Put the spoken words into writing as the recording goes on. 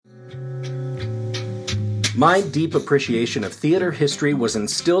My deep appreciation of theater history was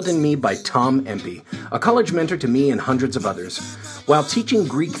instilled in me by Tom Empey, a college mentor to me and hundreds of others. While teaching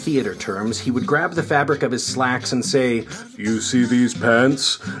Greek theater terms, he would grab the fabric of his slacks and say, "You see these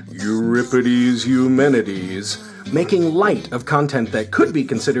pants? Euripides Eumenides," making light of content that could be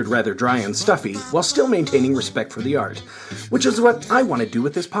considered rather dry and stuffy, while still maintaining respect for the art, which is what I want to do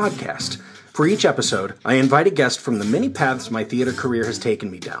with this podcast. For each episode, I invite a guest from the many paths my theater career has taken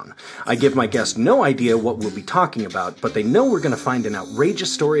me down. I give my guest no idea what we'll be talking about, but they know we're going to find an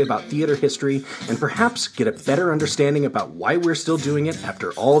outrageous story about theater history and perhaps get a better understanding about why we're still doing it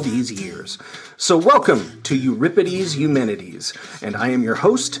after all these years. So welcome to Euripides Eumenides, and I am your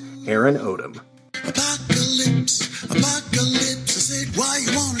host, Aaron Odom. Apocalypse, apocalypse, I said, why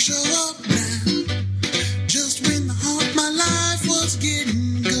you wanna show up now? Just when the heart of my life was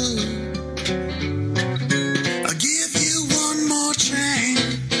getting good. I'll give you one more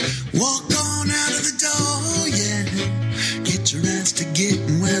chance. Walk on out of the door, yeah. Get your ass to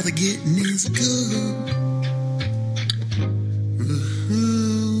getting where the getting is good.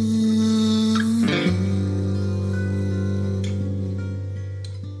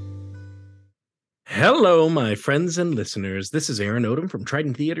 Hello, my friends and listeners. This is Aaron Odom from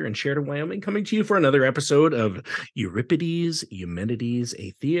Trident Theater in Sheridan, Wyoming, coming to you for another episode of Euripides Eumenides, a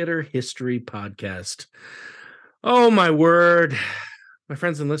theater history podcast. Oh, my word. My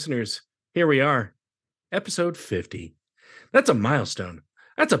friends and listeners, here we are, episode 50. That's a milestone.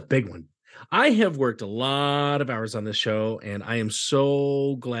 That's a big one. I have worked a lot of hours on this show, and I am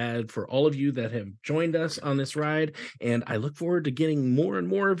so glad for all of you that have joined us on this ride, and I look forward to getting more and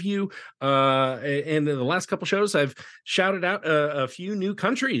more of you. And in the last couple shows, I've shouted out a few new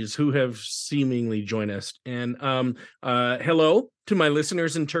countries who have seemingly joined us. And hello to my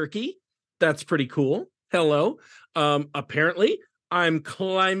listeners in Turkey. That's pretty cool. Hello. Apparently, I'm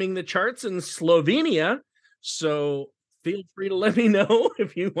climbing the charts in Slovenia, so feel free to let me know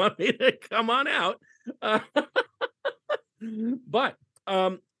if you want me to come on out. But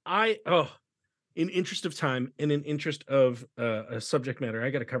in interest of time and in interest of a subject matter I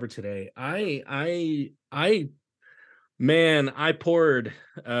got to cover today, I poured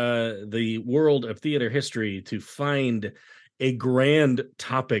the world of theater history to find a grand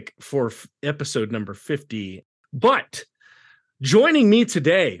topic for episode number 50. But joining me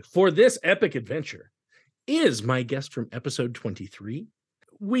today for this epic adventure is my guest from episode 23.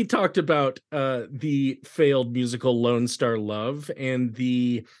 We talked about the failed musical Lone Star Love and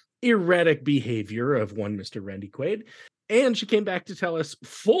the erratic behavior of one Mr. Randy Quaid. And she came back to tell us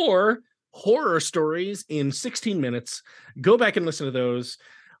 4 horror stories in 16 minutes. Go back and listen to those.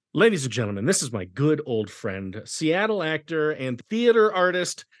 Ladies and gentlemen, this is my good old friend, Seattle actor and theater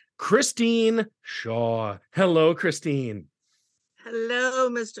artist, Christine Shaw. Hello, Christine. Hello,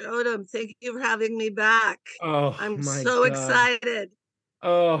 Mr. Odom. Thank you for having me back. Oh, I'm so excited.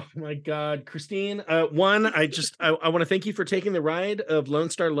 Oh my God, Christine. I want to thank you for taking the ride of Lone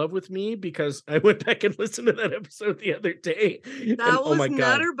Star Love with me, because I went back and listened to that episode the other day. That was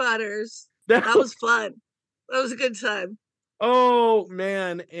Nutter Butters. That was fun. That was a good time. Oh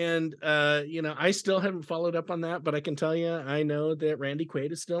man. And I still haven't followed up on that, but I can tell you, I know that Randy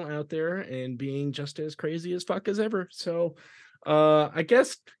Quaid is still out there and being just as crazy as fuck as ever. So I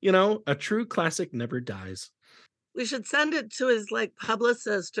guess, a true classic never dies. We should send it to his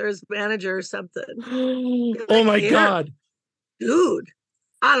publicist or his manager or something. Oh my God. Dude,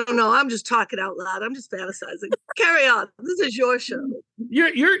 I don't know. I'm just talking out loud. I'm just fantasizing. Carry on. This is your show.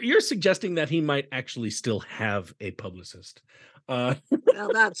 You're suggesting that he might actually still have a publicist. Well,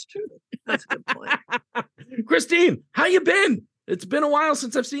 that's true. That's a good point. Christine, how you been? It's been a while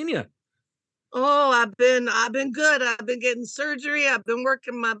since I've seen you. Oh, I've been good. I've been getting surgery. I've been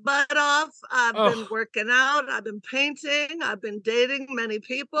working my butt off. I've been working out. I've been painting. I've been dating many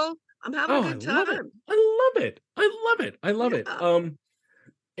people. I'm having a good time. I love it.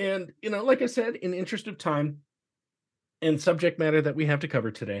 And like I said, in interest of time and subject matter that we have to cover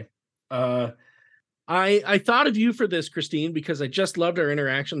today, I thought of you for this, Christine, because I just loved our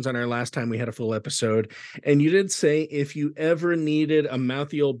interactions on our last time we had a full episode. And you did say, if you ever needed a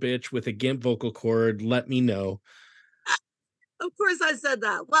mouthy old bitch with a gimp vocal cord, let me know. Of course I said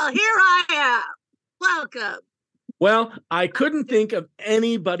that. Well, here I am. Welcome. Well, I couldn't think of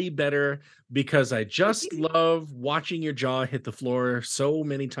anybody better, because I just love watching your jaw hit the floor so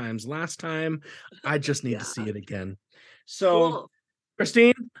many times last time. I just need to see it again. So cool.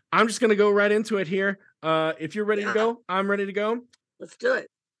 Christine, I'm just going to go right into it here. If you're ready to go, I'm ready to go. Let's do it.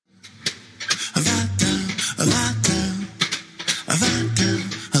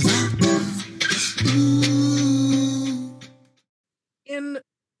 In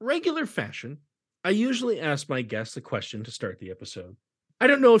regular fashion, I usually ask my guests a question to start the episode. I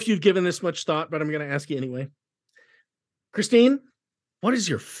don't know if you've given this much thought, but I'm going to ask you anyway. Christine, what is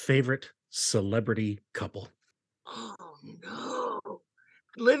your favorite celebrity couple? Oh no.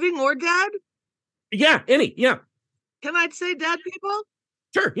 Living or dead? Yeah, any. Yeah. Can I say dead people?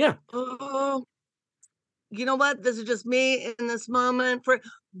 Sure. Yeah. Oh, you know what? This is just me in this moment for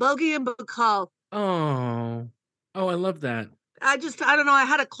Bogey and Bacall. Oh, I love that. I don't know. I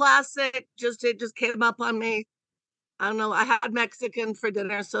had a classic. It just came up on me. I don't know. I had Mexican for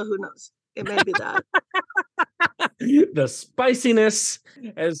dinner, so who knows? It may be that. The spiciness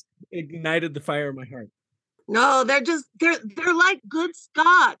has ignited the fire in my heart. No, they're like good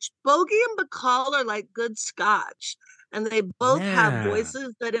scotch. Bogey and Bacall are like good scotch. And they both have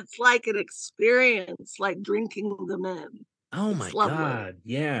voices that it's like an experience, like drinking them in. Oh my God.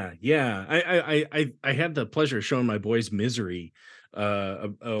 Yeah. I had the pleasure of showing my boys Misery a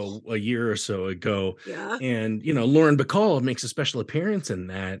year or so ago. Yeah. And Lauren Bacall makes a special appearance in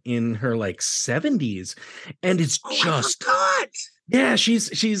that in her like 70s. And it's just yeah,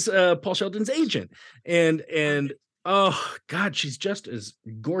 she's Paul Sheldon's agent. And oh God, she's just as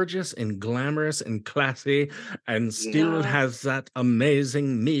gorgeous and glamorous and classy and still has that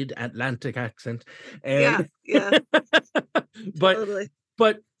amazing mid-Atlantic accent. And yeah. but totally.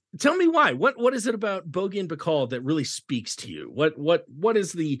 But tell me why. What is it about Bogey and Bacall that really speaks to you? What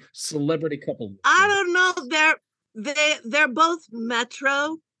is the celebrity couple? I don't know. They're both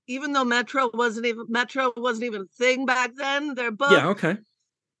Metro, even though Metro wasn't even a thing back then. They're both okay.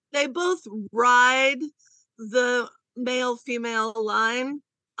 They both ride the male-female line.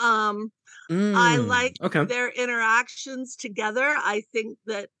 I like their interactions together. I think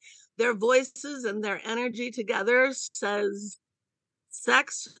that their voices and their energy together says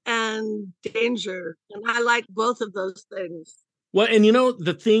sex and danger. And I like both of those things. Well, and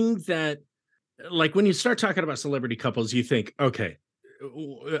the thing that, like, when you start talking about celebrity couples, you think, okay,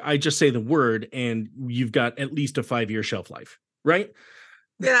 I just say the word and you've got at least a 5-year shelf life, right?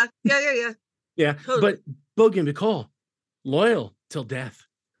 Yeah. Yeah. Totally. But Bogey and Bacall, loyal till death,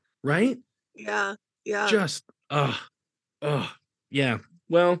 right? Yeah. Just, yeah.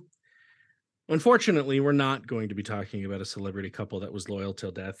 Well, unfortunately, we're not going to be talking about a celebrity couple that was loyal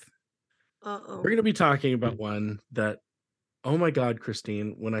till death. Uh-oh. We're going to be talking about one that, oh my God,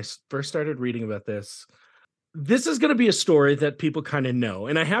 Christine, when I first started reading about this is going to be a story that people kind of know.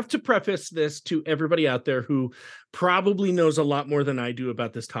 And I have to preface this to everybody out there who probably knows a lot more than I do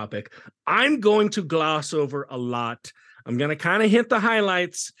about this topic. I'm going to gloss over a lot. I'm going to kind of hit the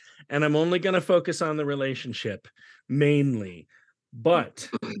highlights, and I'm only going to focus on the relationship mainly. But,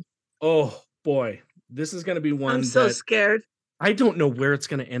 oh boy, this is going to be one I'm so scared. I don't know where it's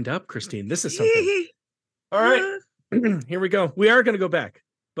going to end up, Christine. This is something. All right, here we go. We are going to go back.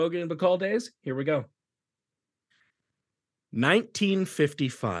 Bogey and Bacall days. Here we go.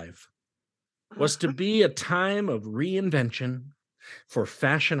 1955 was to be a time of reinvention for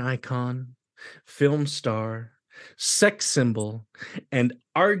fashion icon, film star, sex symbol, and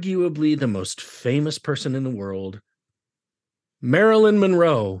arguably the most famous person in the world, Marilyn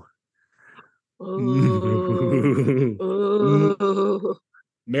Monroe.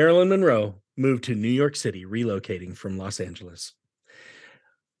 Marilyn Monroe moved to New York City, relocating from Los Angeles.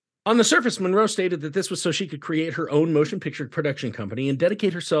 On the surface, Monroe stated that this was so she could create her own motion picture production company and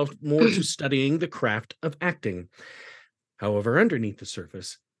dedicate herself more to studying the craft of acting. However, underneath the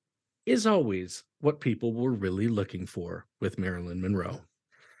surface is always what people were really looking for with Marilyn Monroe.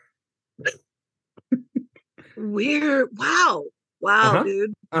 Weird. Wow,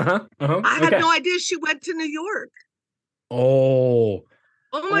 dude. I had no idea she went to New York. Oh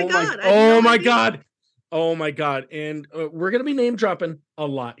my God. Oh my God. And we're going to be name dropping a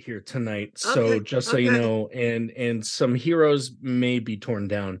lot here tonight. So just so you know, and some heroes may be torn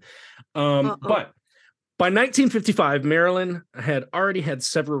down. But by 1955, Marilyn had already had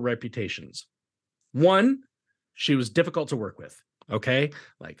several reputations. One, she was difficult to work with. Okay.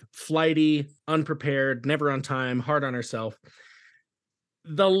 Like flighty, unprepared, never on time, hard on herself.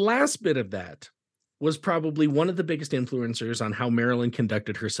 The last bit of that was probably one of the biggest influencers on how Marilyn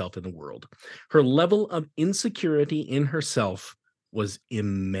conducted herself in the world. Her level of insecurity in herself was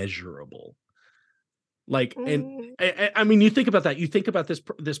immeasurable. Like, and I mean, you think about that. You think about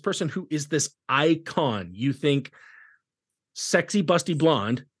this person who is this icon. You think sexy, busty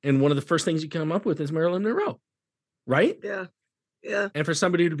blonde, and one of the first things you come up with is Marilyn Monroe, right? Yeah. And for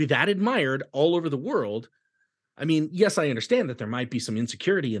somebody to be that admired all over the world, I mean, yes, I understand that there might be some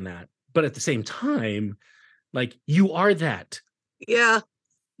insecurity in that. But at the same time, like, you are that. Yeah.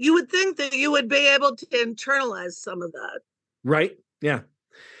 You would think that you would be able to internalize some of that. Right? Yeah.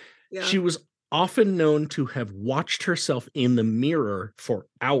 She was often known to have watched herself in the mirror for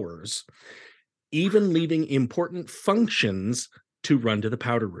hours, even leaving important functions to run to the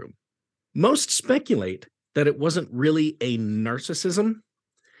powder room. Most speculate that it wasn't really a narcissism.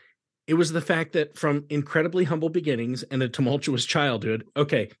 It was the fact that from incredibly humble beginnings and a tumultuous childhood,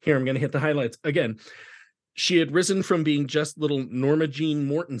 okay, here I'm going to hit the highlights again. She had risen from being just little Norma Jean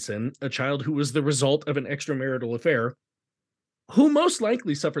Mortensen, a child who was the result of an extramarital affair, who most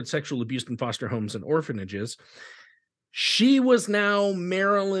likely suffered sexual abuse in foster homes and orphanages. She was now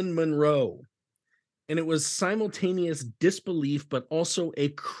Marilyn Monroe. And it was simultaneous disbelief, but also a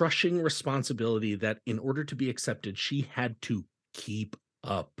crushing responsibility that in order to be accepted, she had to keep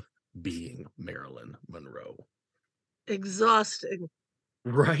up being Marilyn Monroe. Exhausting.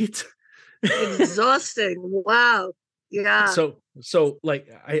 Right? Exhausting. Wow. Yeah. So like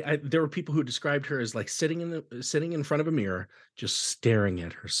I there were people who described her as like sitting in front of a mirror, just staring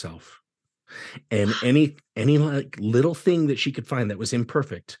at herself. And any like little thing that she could find that was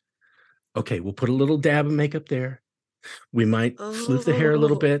imperfect. Okay, we'll put a little dab of makeup there. We might floof the hair a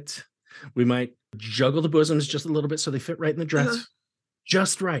little bit. We might juggle the bosoms just a little bit so they fit right in the dress.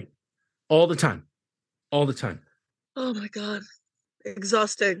 Just right. All the time. All the time. Oh my God.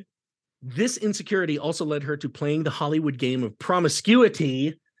 Exhausting. This insecurity also led her to playing the Hollywood game of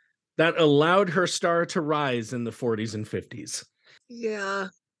promiscuity that allowed her star to rise in the 40s and 50s. Yeah.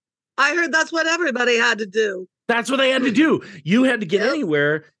 I heard that's what everybody had to do. That's what they had to do. You had to get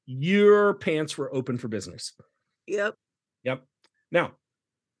anywhere. Your pants were open for business. Yep. Now,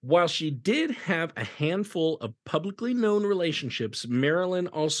 while she did have a handful of publicly known relationships, Marilyn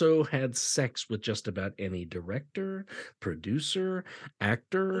also had sex with just about any director, producer,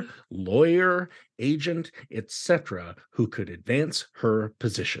 actor, lawyer, agent, etc., who could advance her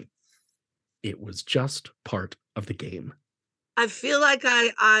position. It was just part of the game. I feel like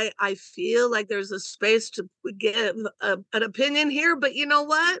I feel like there's a space to give an opinion here, but you know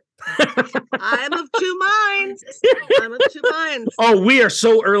what? I'm of two minds. Oh, we are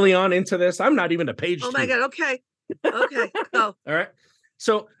so early on into this. I'm not even a page. Oh my God. Okay, go. All right.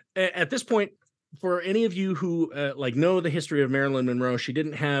 So at this point, for any of you who like know the history of Marilyn Monroe, she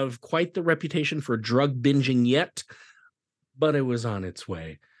didn't have quite the reputation for drug binging yet, but it was on its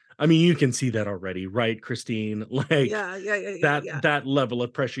way. I mean, you can see that already, right, Christine? Like that level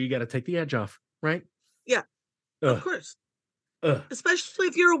of pressure, you got to take the edge off, right? Yeah, of course. Especially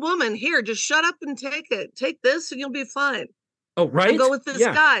if you're a woman. Here, just shut up and take it. Take this and you'll be fine. Oh, right. And go with this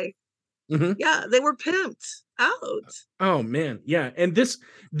guy. Mm-hmm. Yeah, they were pimped out. Oh man, yeah. And this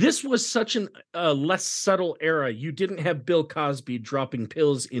was such a less subtle era. You didn't have Bill Cosby dropping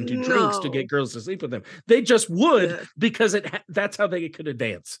pills into drinks to get girls to sleep with them. They just would because that's how they could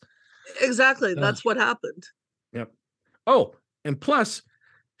advance. Exactly. That's what happened. Yep. Oh, and plus,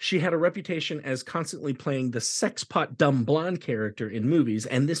 she had a reputation as constantly playing the sexpot dumb blonde character in movies,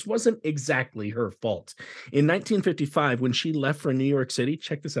 and this wasn't exactly her fault. In 1955, when she left for New York City,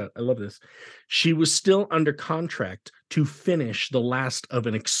 check this out, I love this, she was still under contract to finish the last of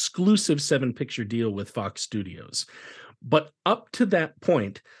an exclusive 7-picture deal with Fox Studios. But up to that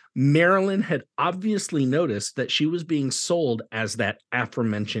point, Marilyn had obviously noticed that she was being sold as that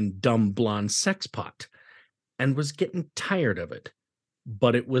aforementioned dumb blonde sexpot and was getting tired of it.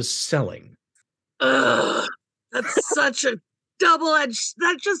 But it was selling. Ugh, that's such a double-edged.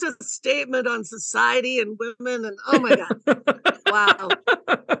 That's just a statement on society and women. And oh my God, wow!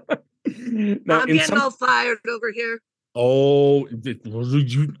 Now, I'm getting all fired over here. Oh,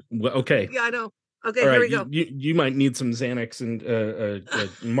 okay. Yeah, I know. Okay, all here right, we go. You might need some Xanax and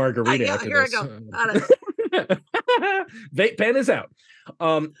margarita after here this. I go. Got it. Vape pen is out.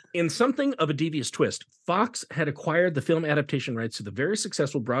 In something of a devious twist, Fox had acquired the film adaptation rights to the very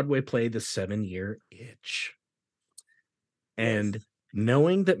successful Broadway play, The 7-Year Itch. And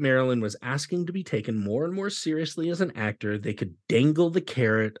knowing that Marilyn was asking to be taken more and more seriously as an actor, they could dangle the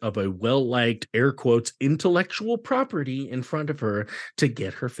carrot of a well-liked, air quotes, intellectual property in front of her to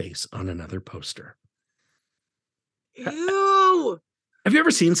get her face on another poster. Ew! Have you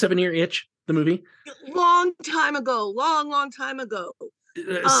ever seen 7-Year Itch, the movie? Long time ago. Long time ago.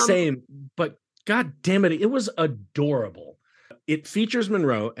 Same, but God damn it, it was adorable. It features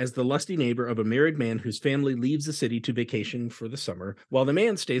Monroe as the lusty neighbor of a married man whose family leaves the city to vacation for the summer, while the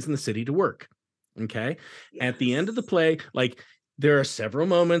man stays in the city to work. Okay? Yes. At the end of the play, like, there are several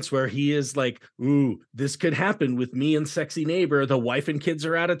moments where he is like, ooh, this could happen with me and sexy neighbor. The wife and kids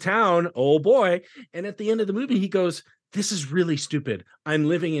are out of town. Oh boy. And at the end of the movie, he goes, this is really stupid. I'm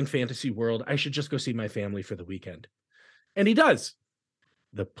living in fantasy world. I should just go see my family for the weekend. And he does.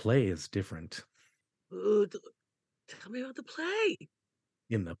 The play is different. Ooh, tell me about the play.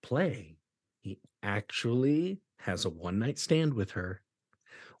 In the play, He actually has a one-night stand with her,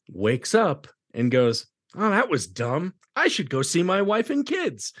 wakes up and goes, "Oh, that was dumb. I should go see my wife and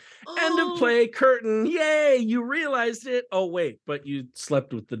kids." End of Oh, play, curtain. Yay, you realized it. Oh, wait, but you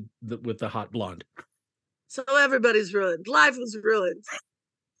slept with the hot blonde. so everybody's ruined. Life was ruined.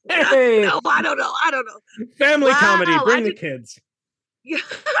 Hey, No, I don't know. family Wow, comedy. I Bring the didn't- kids. Yeah,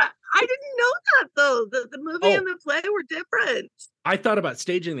 I didn't know that though. The movie and the play were different. I thought about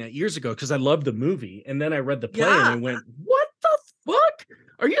staging that years ago because I loved the movie, and then I read the play and I Yeah. went, "What the fuck?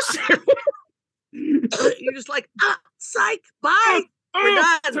 Are you serious?" You're just like, psych, bye. We're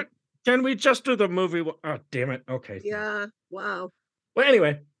done. Can we just do the movie? Oh, damn it. Okay. Yeah. Wow. Well,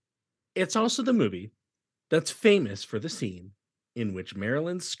 anyway, it's also the movie that's famous for the scene in which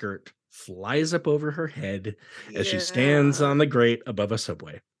Marilyn's skirt flies up over her head as she stands on the grate above a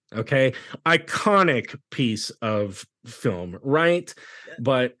subway. Okay. Iconic piece of film, right? Yeah.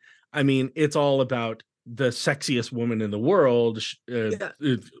 But I mean, it's all about the sexiest woman in the world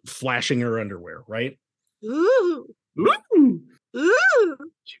flashing her underwear, right? Ooh. Ooh. Ooh.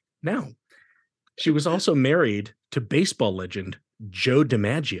 Now, she was also married to baseball legend Joe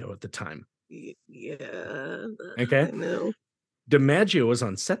DiMaggio at the time. Yeah. Okay. I know. DiMaggio was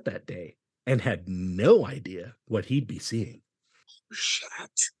on set that day and had no idea what he'd be seeing. Shit.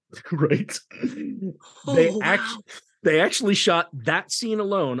 Right? They actually shot that scene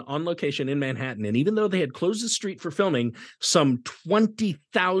alone on location in Manhattan. And even though they had closed the street for filming, some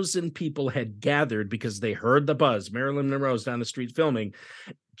 20,000 people had gathered because they heard the buzz. Marilyn Monroe's down the street filming,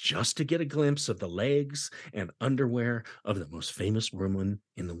 just to get a glimpse of the legs and underwear of the most famous woman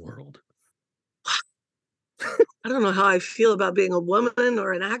in the world. I don't know how I feel about being a woman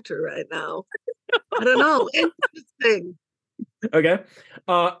or an actor right now. I don't know. Interesting. Okay.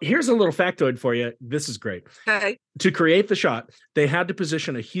 Here's a little factoid for you. This is great. Okay. To create the shot, they had to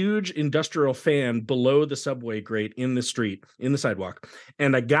position a huge industrial fan below the subway grate in the street, in the sidewalk.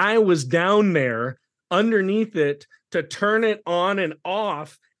 And a guy was down there underneath it to turn it on and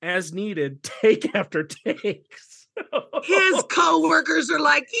off as needed, take after takes. His coworkers are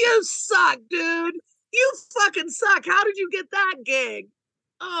like, "You suck, dude. You fucking suck. How did you get that gig?"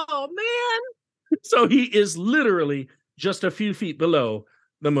 Oh, man. So he is literally just a few feet below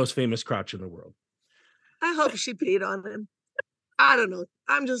the most famous crotch in the world. I hope she peed on him. I don't know.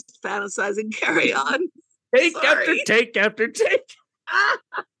 I'm just fantasizing. Carry on. Take Sorry. after take after take.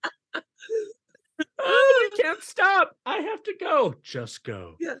 Oh, I can't stop. I have to go. Just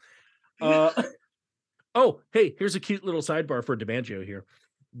go. Yeah. Oh, hey, here's a cute little sidebar for DiMaggio here.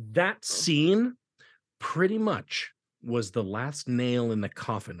 That scene pretty much was the last nail in the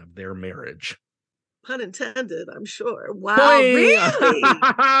coffin of their marriage. Pun intended, I'm sure. Wow, Boing!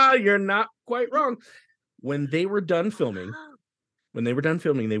 really? You're not quite wrong. When they were done filming,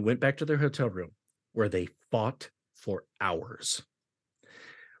 they went back to their hotel room where they fought for hours.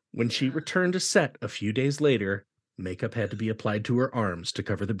 When she returned to set a few days later, makeup had to be applied to her arms to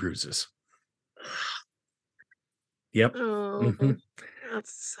cover the bruises. Yep. Oh, that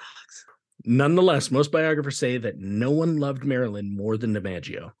sucks. Nonetheless, most biographers say that no one loved Marilyn more than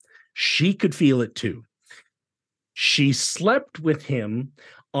DiMaggio. She could feel it too. She slept with him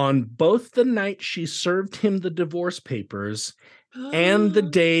on both the night she served him the divorce papers and the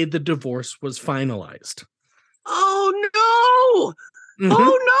day the divorce was finalized. Oh, no. Mhm.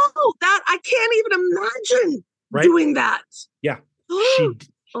 Oh, no. That I can't even imagine doing that. Yeah.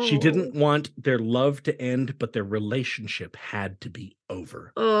 She didn't want their love to end, but their relationship had to be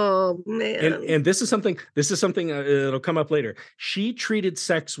over. Oh, man. And this is something it'll come up later. She treated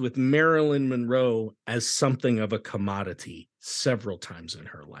sex with Marilyn Monroe as something of a commodity several times in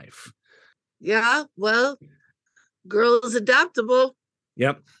her life. Yeah, well, girl is adaptable.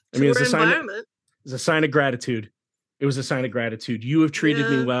 Yep. I to mean, her environment. it was a sign of gratitude. It was a sign of gratitude. You have treated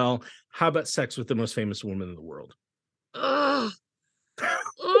me well. How about sex with the most famous woman in the world? Oh,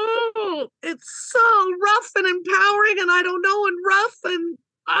 it's so rough and empowering, and I don't know, and rough and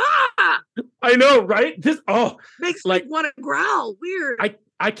I know, right? Makes me want to growl. Weird.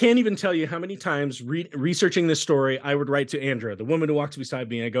 I can't even tell you how many times researching this story, I would write to Andrea, the woman who walks beside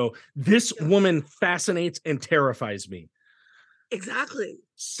me, and I go, "This woman fascinates and terrifies me." Exactly.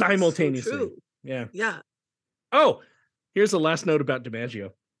 Simultaneously. So true. Yeah. Oh, here's the last note about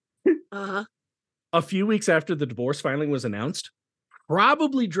DiMaggio. A few weeks after the divorce filing was announced,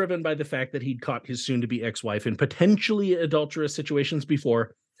 probably driven by the fact that he'd caught his soon-to-be ex-wife in potentially adulterous situations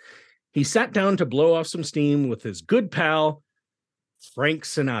before, he sat down to blow off some steam with his good pal, Frank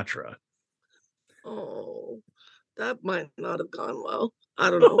Sinatra. Oh, that might not have gone well. I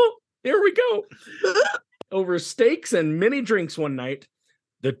don't know. Here we go. Over steaks and many drinks one night,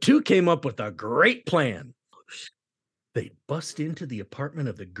 The two came up with a great plan. They bust into the apartment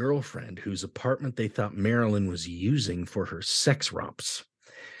of the girlfriend whose apartment they thought Marilyn was using for her sex romps.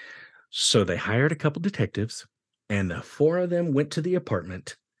 So they hired a couple detectives, and the four of them went to the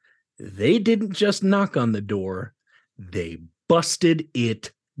apartment. They didn't just knock on the door, they busted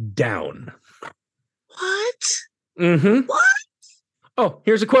it down. What? Mm-hmm. What? Oh,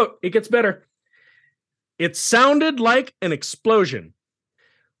 here's a quote. It gets better. It sounded like an explosion.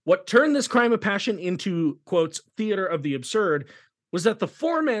 What turned this crime of passion into, quotes, theater of the absurd was that the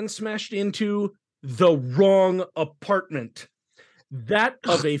four men smashed into the wrong apartment. That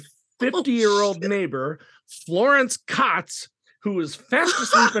of a 50-year-old neighbor, Florence Kotz, who was fast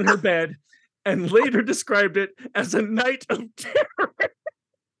asleep in her bed and later described it as a night of terror.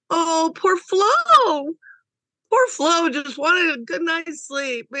 Oh, poor Flo. Poor Flo just wanted a good night's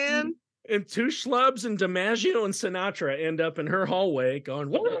sleep, man. And two schlubs and DiMaggio and Sinatra end up in her hallway going,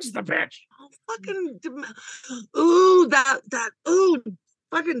 "Where's the bitch?" Oh, fucking,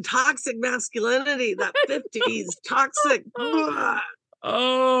 fucking toxic masculinity, that 50s toxic.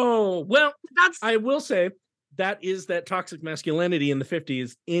 Oh, well, I will say that is that toxic masculinity in the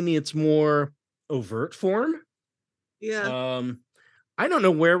 50s in its more overt form. Yeah. I don't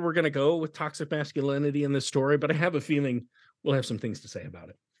know where we're going to go with toxic masculinity in this story, but I have a feeling we'll have some things to say about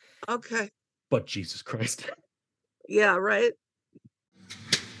it. Okay. But Jesus Christ. Yeah, right.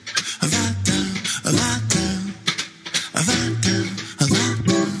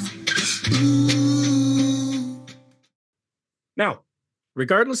 Now,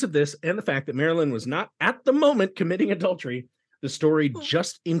 regardless of this and the fact that Marilyn was not at the moment committing adultery, the story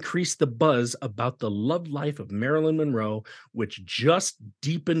just increased the buzz about the love life of Marilyn Monroe, which just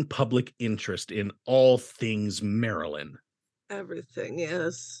deepened public interest in all things Marilyn. Everything,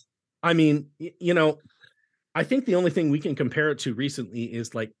 yes. I mean, you know, I think the only thing we can compare it to recently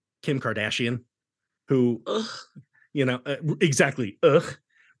is like Kim Kardashian, who, you know, exactly.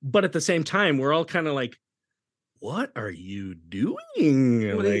 But at the same time, we're all kind of like, what are you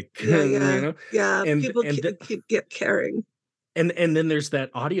doing? Like, yeah. you know, yeah. And people keep caring. And then there's that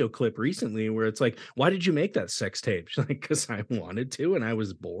audio clip recently where it's like, why did you make that sex tape? She's like, because I wanted to and I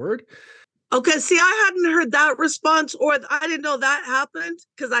was bored. Okay, see, I hadn't heard that response, or I didn't know that happened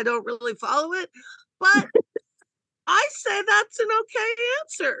because I don't really follow it. But I say that's an okay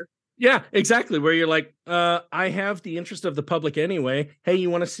answer. Yeah, exactly. Where you're like, I have the interest of the public anyway. Hey, you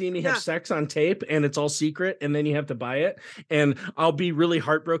want to see me have sex on tape and it's all secret and then you have to buy it? And I'll be really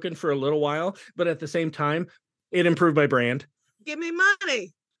heartbroken for a little while. But at the same time, it improved my brand. Give me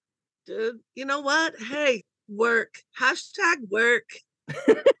money. Dude, you know what? Hey, work. #work.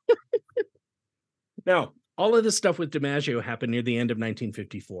 Now, all of this stuff with DiMaggio happened near the end of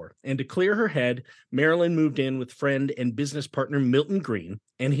 1954. And to clear her head, Marilyn moved in with friend and business partner Milton Green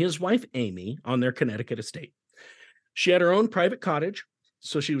and his wife Amy on their Connecticut estate. She had her own private cottage,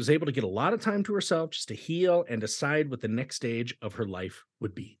 so she was able to get a lot of time to herself just to heal and decide what the next stage of her life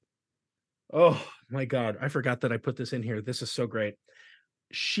would be. Oh, my God. I forgot that I put this in here. This is so great.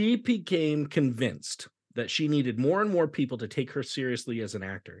 She became convinced that she needed more and more people to take her seriously as an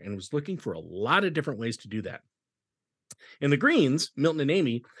actor and was looking for a lot of different ways to do that. And the Greens, Milton and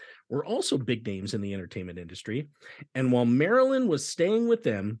Amy, were also big names in the entertainment industry. And while Marilyn was staying with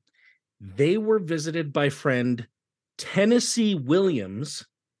them, they were visited by friend Tennessee Williams.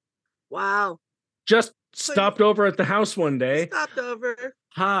 Wow. Just stopped over at the house one day. Stopped over.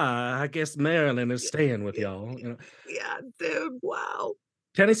 Hi, I guess Marilyn is staying with y'all. You know? Yeah, dude. Wow.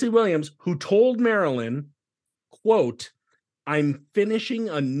 Tennessee Williams, who told Marilyn, quote, "I'm finishing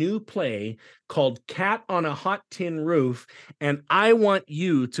a new play called Cat on a Hot Tin Roof, and I want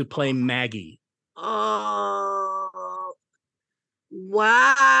you to play Maggie." Oh,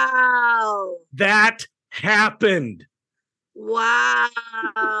 wow. That happened. Wow.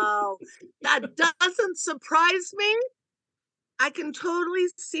 That doesn't surprise me. I can totally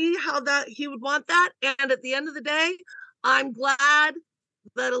see how that he would want that. And at the end of the day, I'm glad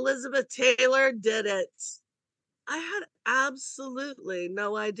that Elizabeth Taylor did it. I had absolutely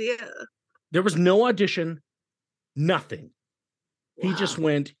no idea. There was no audition, nothing. Wow. He just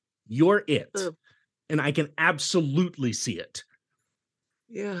went, "You're it." And I can absolutely see it.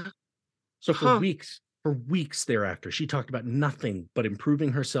 Yeah. So for weeks thereafter, she talked about nothing but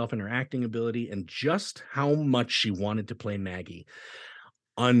improving herself and her acting ability and just how much she wanted to play Maggie.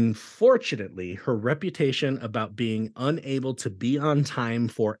 Unfortunately, her reputation about being unable to be on time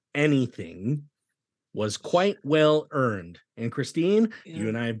for anything was quite well earned. And Christine, you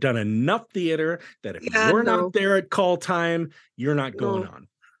and I have done enough theater that if you're not there at call time, you're not going on.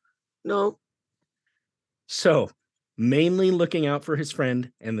 No. So Mainly looking out for his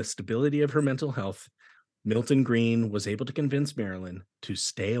friend and the stability of her mental health, Milton Green was able to convince Marilyn to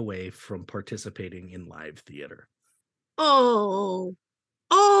stay away from participating in live theater. Oh,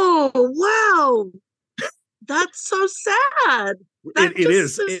 wow. That's so sad.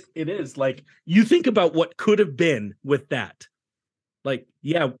 It is. Like, you think about what could have been with that. Like,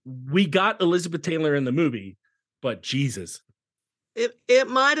 yeah, we got Elizabeth Taylor in the movie, but Jesus. It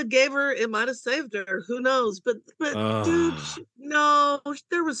might have saved her. Who knows? But dude, no,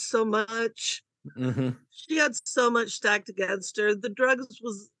 there was so much. Mm-hmm. She had so much stacked against her. The drugs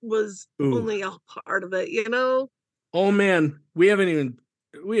was only a part of it, you know? Oh man, we haven't even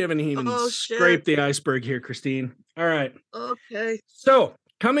scraped the iceberg here, Christine. All right. Okay. So,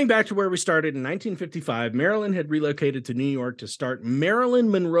 coming back to where we started in 1955, Marilyn had relocated to New York to start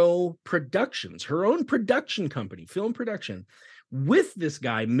Marilyn Monroe Productions, her own production company, film production, with this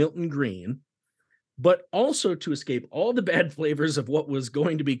guy, Milton Green, but also to escape all the bad flavors of what was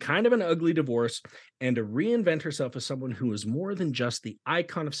going to be kind of an ugly divorce and to reinvent herself as someone who was more than just the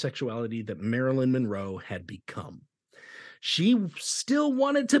icon of sexuality that Marilyn Monroe had become. She still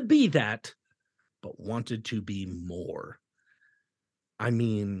wanted to be that, but wanted to be more. I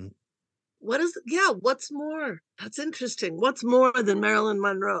mean, what's more? That's interesting. What's more than Marilyn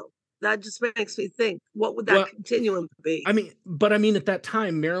Monroe? That just makes me think, what would that continuum be? I mean, at that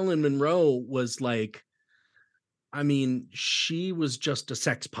time, Marilyn Monroe was like, she was just a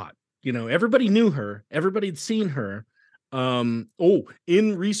sex pot. You know, everybody knew her. Everybody had seen her. In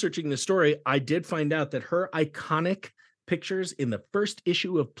researching the story, I did find out that her iconic pictures in the first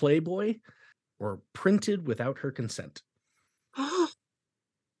issue of Playboy were printed without her consent. Oh,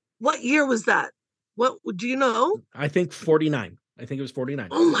 what year was that? What do you know? I think 49. I think it was 49.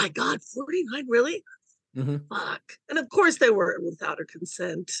 Oh my God, 49, really? Mm-hmm. Fuck. And of course they were without her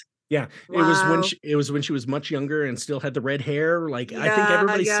consent. Yeah, wow. It was when she was much younger and still had the red hair. Like, I think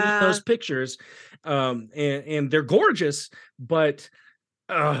everybody's seen those pictures, and they're gorgeous. But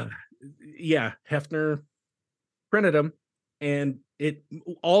Hefner printed them, and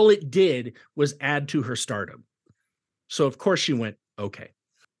all it did was add to her stardom. So of course she went, okay.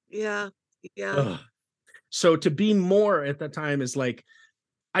 Yeah. Ugh. So to be more at that time is like,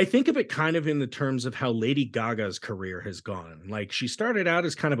 I think of it kind of in the terms of how Lady Gaga's career has gone. Like, she started out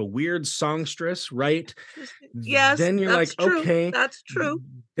as kind of a weird songstress, right? Yes. Then you're like, true. okay, that's true.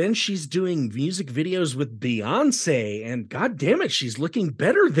 Then she's doing music videos with Beyonce, and God damn it, she's looking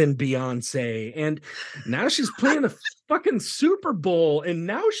better than Beyonce. And now she's playing the fucking Super Bowl, and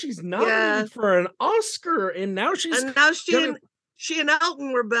now she's nominated for an Oscar, and now she and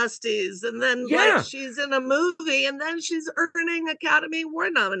Elton were besties, and then she's in a movie, and then she's earning Academy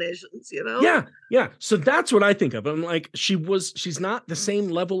Award nominations, you know? Yeah. So that's what I think of. I'm like, she's not the same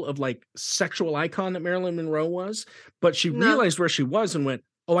level of like sexual icon that Marilyn Monroe was, but she realized where she was and went,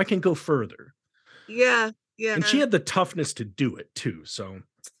 oh, I can go further. Yeah. And she had the toughness to do it too. So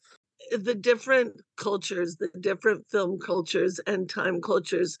the different cultures, the different film cultures and time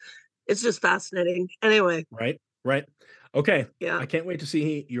cultures, it's just fascinating. Anyway. Right. Okay. Yeah. I can't wait to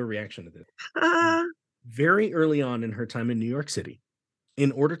see your reaction to this. Very early on in her time in New York City,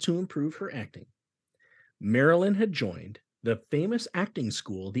 in order to improve her acting, Marilyn had joined the famous acting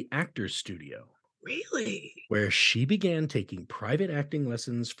school, the Actors Studio. Really? Where she began taking private acting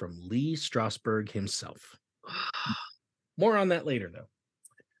lessons from Lee Strasberg himself. More on that later, though.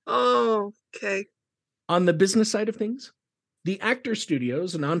 Oh, okay. On the business side of things, the Actors Studio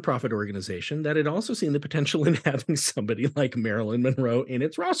is a nonprofit organization that had also seen the potential in having somebody like Marilyn Monroe in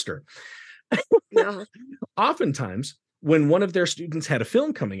its roster. Yeah. Oftentimes, when one of their students had a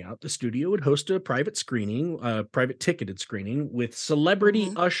film coming out, the studio would host a private screening, private ticketed screening with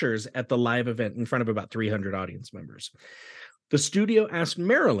celebrity ushers at the live event in front of about 300 audience members. The studio asked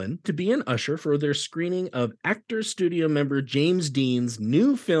Marilyn to be an usher for their screening of Actors Studio member James Dean's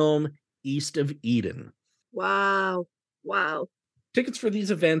new film, East of Eden. Wow. Tickets for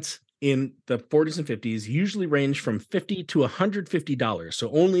these events in the 40s and 50s usually range from $50 to $150, so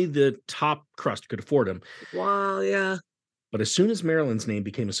only the top crust could afford them. Wow, yeah. But as soon as Marilyn's name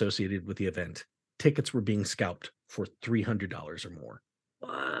became associated with the event, tickets were being scalped for $300 or more.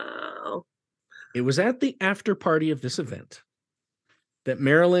 Wow. It was at the after party of this event that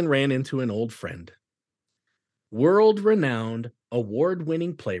Marilyn ran into an old friend, world-renowned,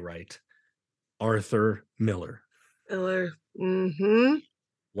 award-winning playwright, Arthur Miller. Mm-hmm.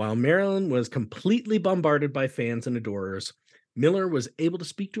 While Marilyn was completely bombarded by fans and adorers, Miller was able to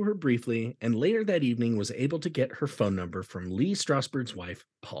speak to her briefly, and later that evening was able to get her phone number from Lee Strasberg's wife,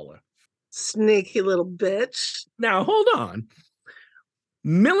 Paula. Sneaky little bitch. Now, hold on.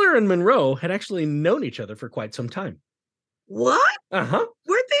 Miller and Monroe had actually known each other for quite some time. What? Uh-huh.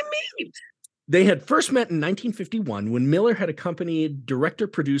 Where'd they meet? They had first met in 1951 when Miller had accompanied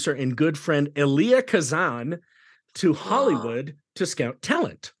director-producer and good friend Elia Kazan to Hollywood to scout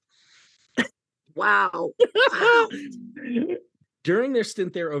talent. Wow. Wow. During their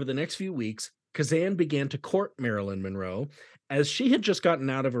stint there over the next few weeks, Kazan began to court Marilyn Monroe as she had just gotten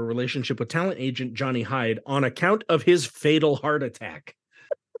out of a relationship with talent agent Johnny Hyde on account of his fatal heart attack.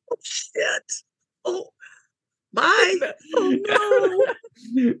 Shit. Oh, bye. Oh,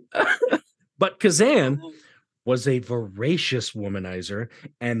 no. But Kazan was a voracious womanizer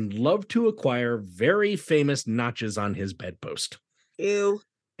and loved to acquire very famous notches on his bedpost. Ew.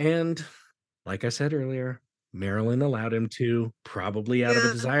 And like I said earlier, Marilyn allowed him to, probably out of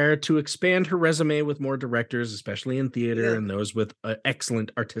a desire to expand her resume with more directors, especially in theater and those with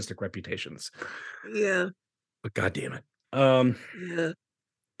excellent artistic reputations. Yeah. But God damn it.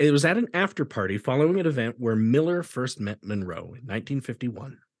 It was at an after party following an event where Miller first met Monroe in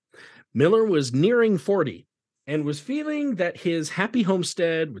 1951. Miller was nearing 40 and was feeling that his happy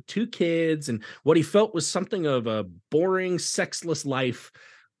homestead with 2 kids and what he felt was something of a boring, sexless life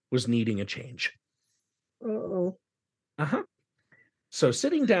was needing a change. Uh-oh. Uh-huh. So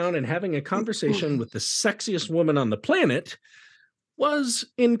sitting down and having a conversation with the sexiest woman on the planet was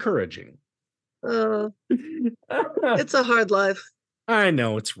encouraging. It's a hard life. I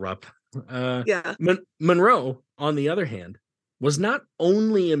know, it's rough. Monroe, on the other hand, was not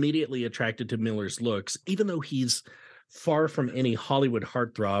only immediately attracted to Miller's looks, even though he's far from any Hollywood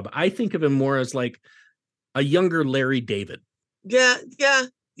heartthrob. I think of him more as like a younger Larry David. Yeah.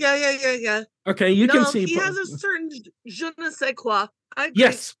 Okay, you can see. He has a certain je ne sais quoi.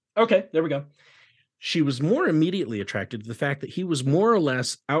 Yes. Okay, there we go. She was more immediately attracted to the fact that he was more or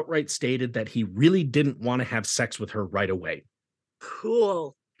less outright stated that he really didn't want to have sex with her right away.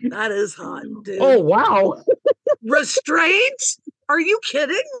 Cool. That is hot, dude. Oh, wow. Restraint? Are you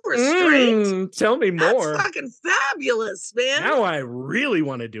kidding? Restraint? Tell me more. That's fucking fabulous, man. Now I really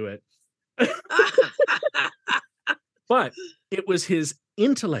want to do it. But it was his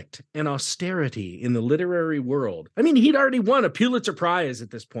intellect and austerity in the literary world. I mean, he'd already won a Pulitzer Prize at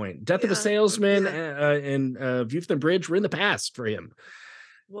this point. Death of a Salesman and View from the Bridge were in the past for him.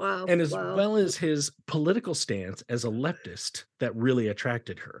 Wow. And as well as his political stance as a leftist that really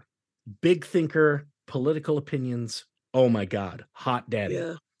attracted her. Big thinker, political opinions. Oh my God, hot daddy.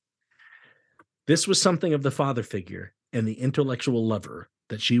 Yeah. This was something of the father figure and the intellectual lover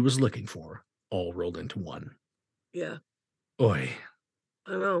that she was looking for, all rolled into one. Yeah. Oy.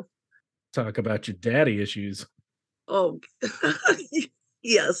 I know. Talk about your daddy issues. Oh,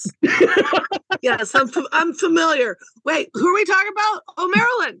 yes. Yes, I'm familiar. Wait, who are we talking about? Oh,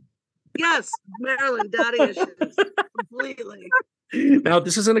 Marilyn. Yes, Marilyn, daddy issues. Completely. Now,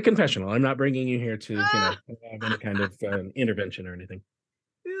 this isn't a confessional. I'm not bringing you here to, have any kind of intervention or anything.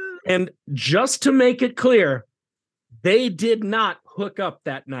 Yeah. And just to make it clear, they did not hook up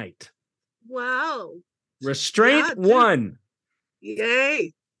that night. Wow. Restraint won.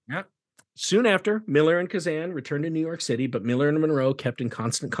 Yay. Yep. Soon after, Miller and Kazan returned to New York City, but Miller and Monroe kept in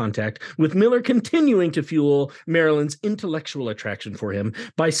constant contact, with Miller continuing to fuel Marilyn's intellectual attraction for him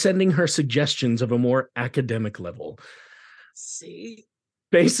by sending her suggestions of a more academic level. See?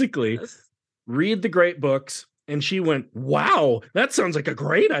 Basically, read the great books, and she went, wow, that sounds like a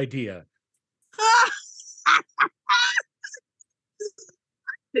great idea.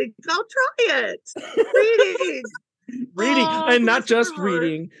 I'll try it. Reading, and not just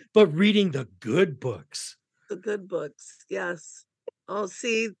reading, but reading the good books. The good books, yes. Oh,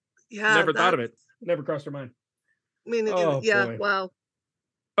 see, yeah. Never thought of it. Never crossed her mind. I mean, boy. Wow.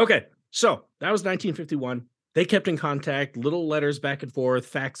 Okay, so that was 1951. They kept in contact, little letters back and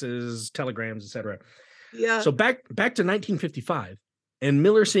forth, faxes, telegrams, etc. Yeah. So back to 1955, and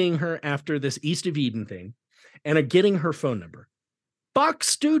Miller seeing her after this East of Eden thing, and getting her phone number. Fox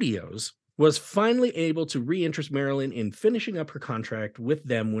Studios was finally able to reinterest Marilyn in finishing up her contract with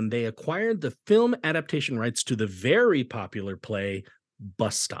them when they acquired the film adaptation rights to the very popular play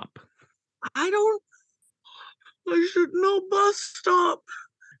Bus Stop. I should know Bus Stop.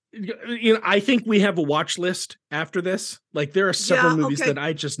 I think we have a watch list after this. Like, there are several movies that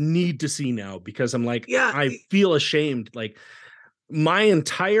I just need to see now because I'm like, I feel ashamed. Like, my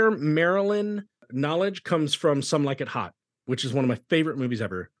entire Marilyn knowledge comes from Some Like It Hot, which is one of my favorite movies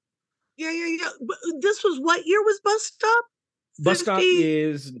ever. Yeah. This was what year was Bus Stop? Bus Stop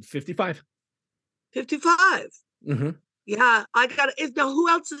is 55. 55. Mm-hmm. Yeah, I got it. Now, who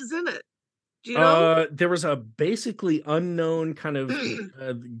else is in it? Do you know? There was a basically unknown kind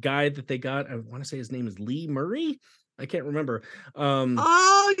of guy that they got. I want to say his name is Lee Murray. I can't remember.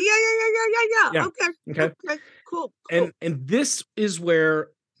 Oh, yeah. Yeah. Okay. Okay. Cool. And this is where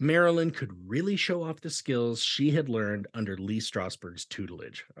Marilyn could really show off the skills she had learned under Lee Strasberg's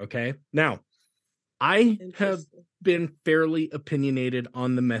tutelage. Okay. Now, I have Interesting. been fairly opinionated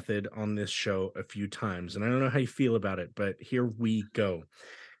on the method on this show a few times, and I don't know how you feel about it, but here we go.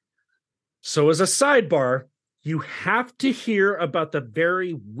 So, as a sidebar, you have to hear about the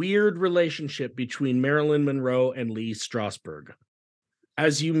very weird relationship between Marilyn Monroe and Lee Strasberg.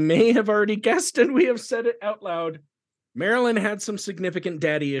 As you may have already guessed, and we have said it out loud, Marilyn had some significant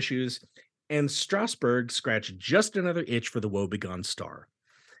daddy issues, and Strasberg scratched just another itch for the woebegone star.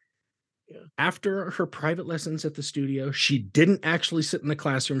 After her private lessons at the studio, she didn't actually sit in the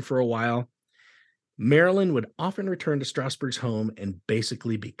classroom for a while. Marilyn would often return to Strasberg's home and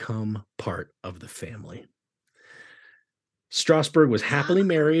basically become part of the family. Strasberg was happily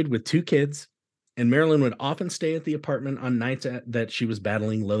married with 2 kids, and Marilyn would often stay at the apartment on nights that she was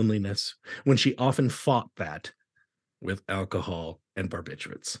battling loneliness, when she often fought that with alcohol and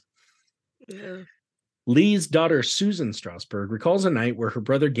barbiturates. Yeah. Lee's daughter, Susan Strasberg, recalls a night where her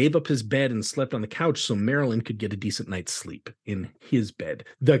brother gave up his bed and slept on the couch so Marilyn could get a decent night's sleep in his bed,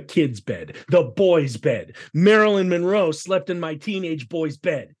 the kid's bed, the boy's bed. Marilyn Monroe slept in my teenage boy's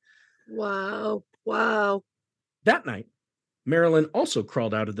bed. Wow. That night, Marilyn also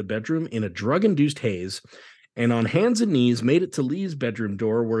crawled out of the bedroom in a drug-induced haze and on hands and knees made it to Lee's bedroom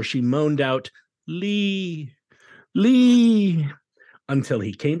door, where she moaned out, "Lee, Lee," until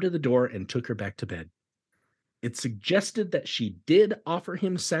he came to the door and took her back to bed. It suggested that she did offer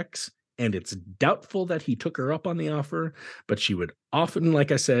him sex, and it's doubtful that he took her up on the offer, but she would often,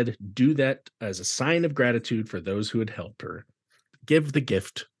 like I said, do that as a sign of gratitude for those who had helped her. Give the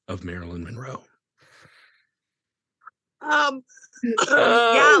gift of Marilyn Monroe.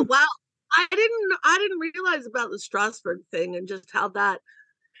 Yeah, wow. I didn't realize about the Strasberg thing and just how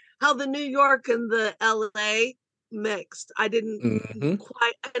the New York and the LA mixed. I didn't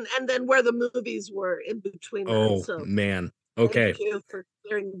quite, and then where the movies were in between that. Oh, So man. Okay. thank you for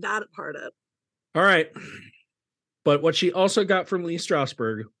clearing that part up. All right. But what she also got from Lee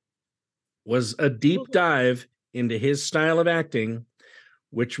Strasberg was a deep dive into his style of acting,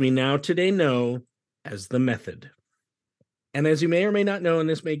 which we now today know as the method. And as you may or may not know, and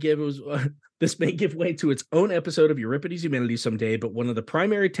this may give way to its own episode of Euripides Humanity someday, but one of the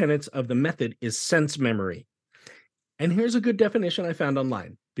primary tenets of the method is sense memory. And here's a good definition I found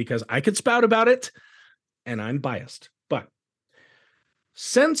online, because I could spout about it, and I'm biased. But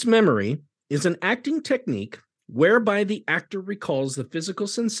sense memory is an acting technique whereby the actor recalls the physical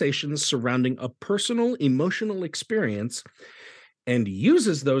sensations surrounding a personal emotional experience and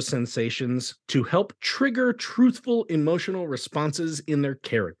uses those sensations to help trigger truthful emotional responses in their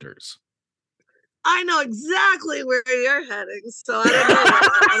characters. I know exactly where you're heading, so I don't know what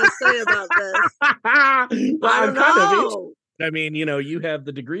I want to say about this. Well, I don't know. I mean, you have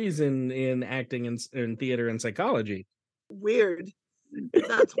the degrees in acting and in theater and psychology. Weird.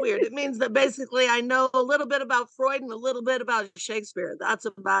 That's weird. It means that basically I know a little bit about Freud and a little bit about Shakespeare. That's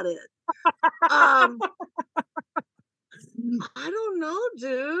about it. I don't know,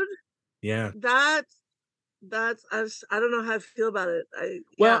 dude. Yeah. That's I don't know how I feel about it.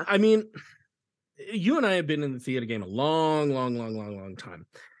 Well, I mean, you and I have been in the theater game a long time.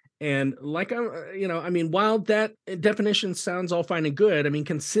 And like, I mean, while that definition sounds all fine and good, I mean,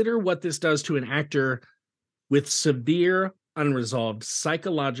 consider what this does to an actor with severe unresolved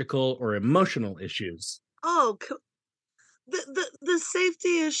psychological or emotional issues. Oh, the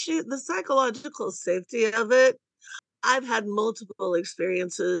safety issue, the psychological safety of it. I've had multiple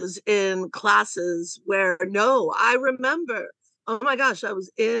experiences in classes where, I remember, oh my gosh, I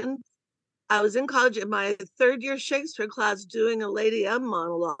was in college in my 3rd year Shakespeare class doing a Lady M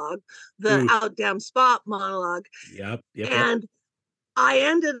monologue, the Out Damn Spot monologue. Yep. And I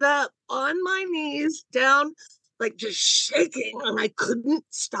ended up on my knees down, like just shaking, and I couldn't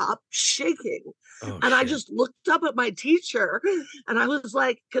stop shaking. And I just looked up at my teacher, and I was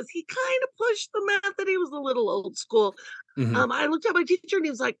like, because he kind of pushed the method. He was a little old school. I looked at my teacher, and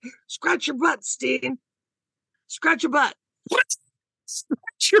he was like, "Scratch your butt, Steen. Scratch your butt." What?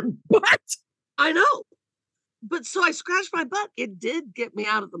 Scratch your butt? I know. But so I scratched my butt. It did get me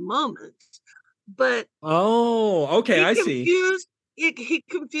out of the moment. But okay, I see. He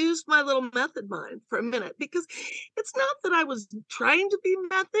confused my little method mind for a minute, because it's not that I was trying to be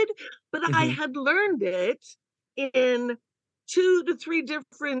method, but I had learned it in 2 to 3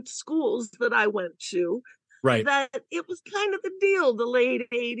 different schools that I went to. Right. That it was kind of the deal, the late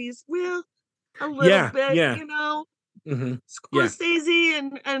 80s. Well, a little bit, you know.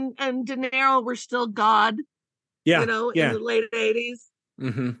 Scorsese and De Niro were still God. Yeah. in the late 80s.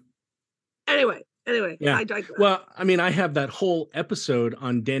 Mm-hmm. Anyway, Yeah. I digress. Well, I mean, I have that whole episode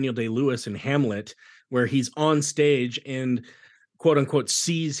on Daniel Day-Lewis in Hamlet where he's on stage and quote unquote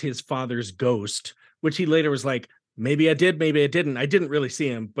sees his father's ghost, which he later was like, maybe I did, maybe I didn't. I didn't really see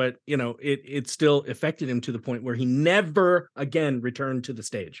him, but it still affected him to the point where he never again returned to the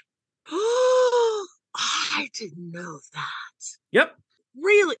stage. Oh, I didn't know that. Yep.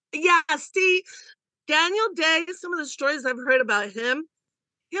 Really? Yeah. See, Daniel Day, some of the stories I've heard about him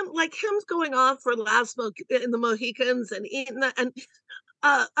going off for in the Mohicans and eating that, and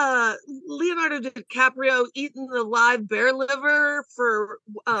Leonardo DiCaprio eating the live bear liver for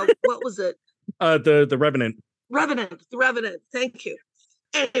what was it? The Revenant. The Revenant. Thank you.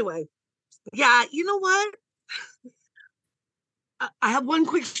 Anyway, yeah, you know what? I have one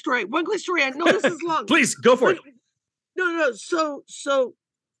quick story. I know this is long. Please go for it. No. So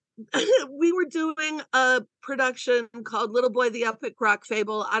we were doing a production called Little Boy the Epic Rock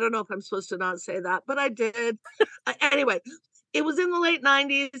Fable. I don't know if I'm supposed to not say that, but I did. Anyway, it was in the late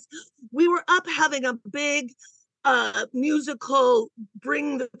 90s. We were up having a big musical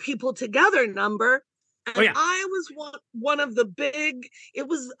bring the people together number. And I was one of the big, it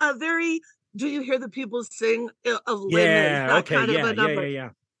was a very, do you hear the people sing of Les Mis? That kind of a number.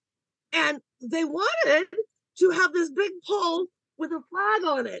 Yeah. And they wanted to have this big pole with a flag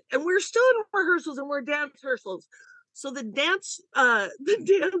on it. And we're still in rehearsals and we're dance rehearsals. So the dance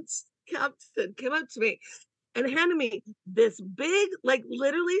captain came up to me and handed me this big, like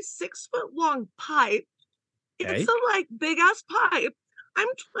literally 6-foot long pipe. Okay. It's a like big ass pipe. I'm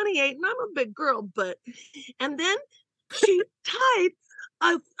 28 and I'm a big girl, and then she tied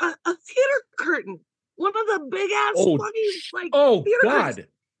a theater curtain, one of the big ass theater curtains.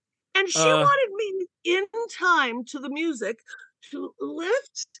 And she wanted me in time to the music to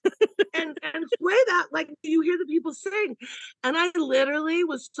lift and sway that like you hear the people sing. And I literally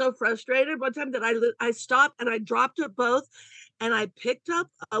was so frustrated one time that I stopped and I dropped it both, and I picked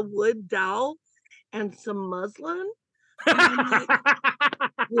up a wood dowel and some muslin. And I'm like,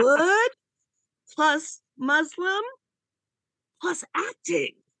 wood plus muslin plus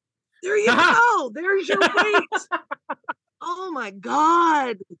acting. There you go. There's your weight. Oh my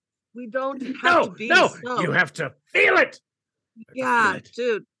God. We don't have to be so. You have to feel it. Yeah,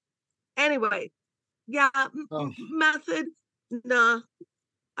 dude. Anyway, method. Nah.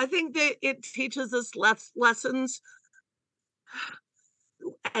 I think that it teaches us lessons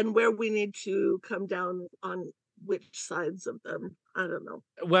and where we need to come down on which sides of them. I don't know.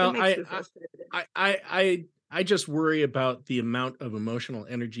 Well, I just worry about the amount of emotional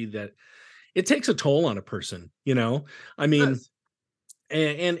energy that it takes a toll on a person, I mean,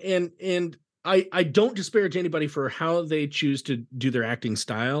 and I don't disparage anybody for how they choose to do their acting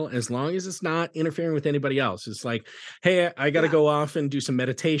style, as long as it's not interfering with anybody else. It's like, hey, I got to go off and do some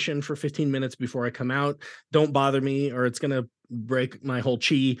meditation for 15 minutes before I come out. Don't bother me, or it's going to break my whole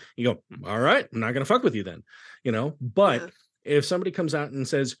chi. You go, all right, I'm not going to fuck with you then, but if somebody comes out and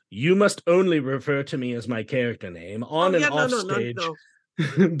says, you must only refer to me as my character name on and off stage,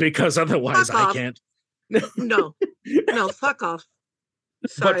 because otherwise I can't. No, fuck off.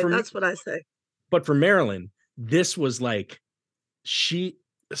 Sorry, that's what I say. But for Marilyn, this was like,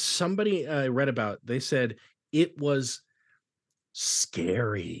 somebody I read about, they said it was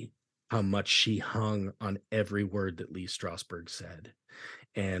scary how much she hung on every word that Lee Strasberg said,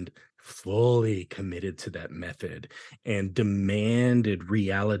 and fully committed to that method and demanded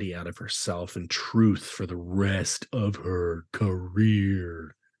reality out of herself and truth for the rest of her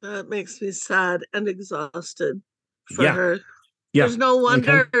career. That makes me sad and exhausted for her. Yeah. There's no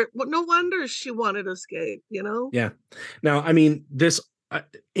wonder she wanted to escape, Yeah. Now, I mean, this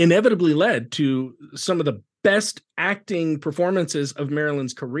inevitably led to some of the best acting performances of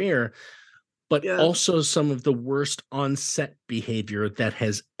Marilyn's career, but also some of the worst on-set behavior that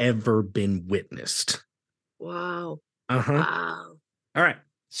has ever been witnessed. Wow. Wow. All right.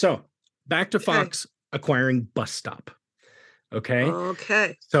 So back to Fox acquiring Bus Stop.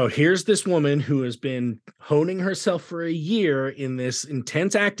 Okay. So here's this woman who has been honing herself for a year in this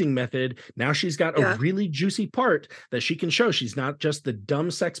intense acting method. Now she's got a really juicy part that she can show. She's not just the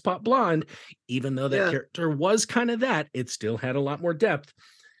dumb sex pot blonde, even though that character was kind of that. It still had a lot more depth.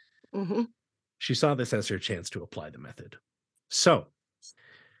 Mm-hmm. She saw this as her chance to apply the method. So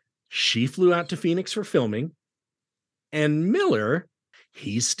she flew out to Phoenix for filming, and Miller,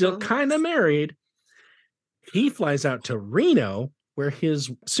 he's still kind of married. He flies out to Reno, where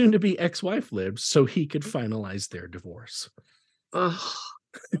his soon-to-be ex-wife lives, so he could finalize their divorce. Oh,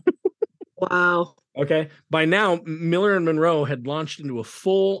 wow. Okay. By now, Miller and Monroe had launched into a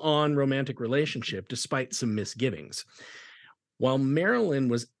full-on romantic relationship despite some misgivings. While Marilyn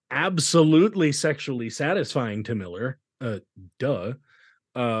was absolutely sexually satisfying to Miller, duh,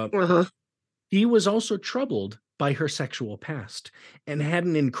 Uh-huh. he was also troubled by her sexual past and had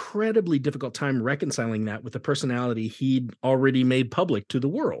an incredibly difficult time reconciling that with the personality he'd already made public to the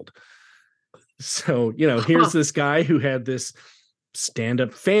world. So, here's this guy who had this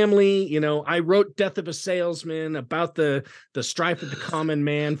stand-up family. I wrote Death of a Salesman about the strife of the common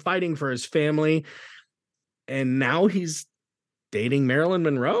man fighting for his family, and now he's dating Marilyn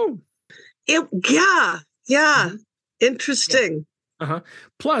Monroe. Yeah. Mhm. Interesting. Uh-huh.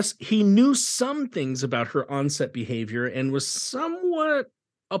 Plus, he knew some things about her on-set behavior and was somewhat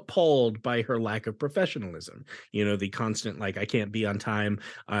appalled by her lack of professionalism. The constant, like, I can't be on time.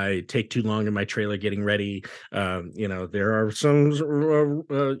 I take too long in my trailer getting ready. There are some,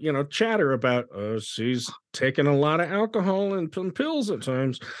 chatter about she's taking a lot of alcohol and pills at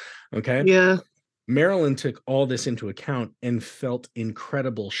times. Okay. Yeah. Marilyn took all this into account and felt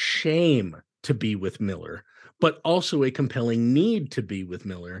incredible shame to be with Miller, but also a compelling need to be with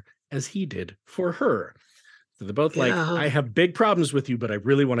Miller as he did for her. So they're both like, Yeah. I have big problems with you, but I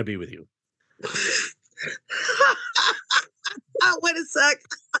really want to be with you. Wait a sec.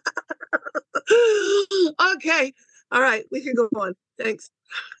 Okay. All right. We can go on. Thanks.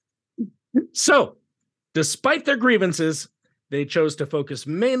 So, despite their grievances, they chose to focus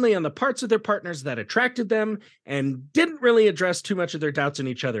mainly on the parts of their partners that attracted them and didn't really address too much of their doubts in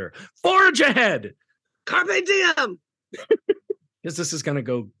each other. Forge ahead! Carpe diem! Because this is going to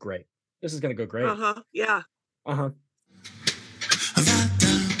go great. This is going to go great. Uh-huh. Yeah. Uh-huh.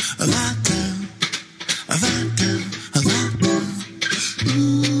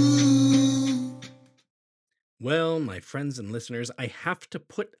 Well, my friends and listeners, I have to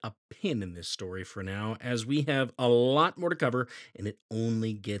put a pin in this story for now, as we have a lot more to cover, and it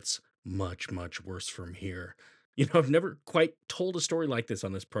only gets much, much worse from here. I've never quite told a story like this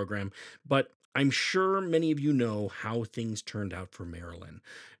on this program, but I'm sure many of you know how things turned out for Marilyn.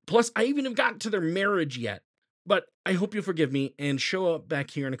 Plus, I even have gotten to their marriage yet. But I hope you'll forgive me and show up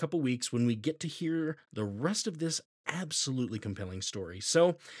back here in a couple weeks when we get to hear the rest of this absolutely compelling story.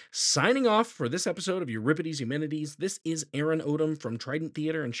 So, signing off for this episode of Euripides Eumenides, this is Aaron Odom from Trident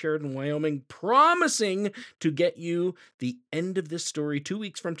Theater in Sheridan, Wyoming, promising to get you the end of this story 2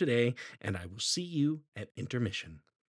 weeks from today, and I will see you at intermission.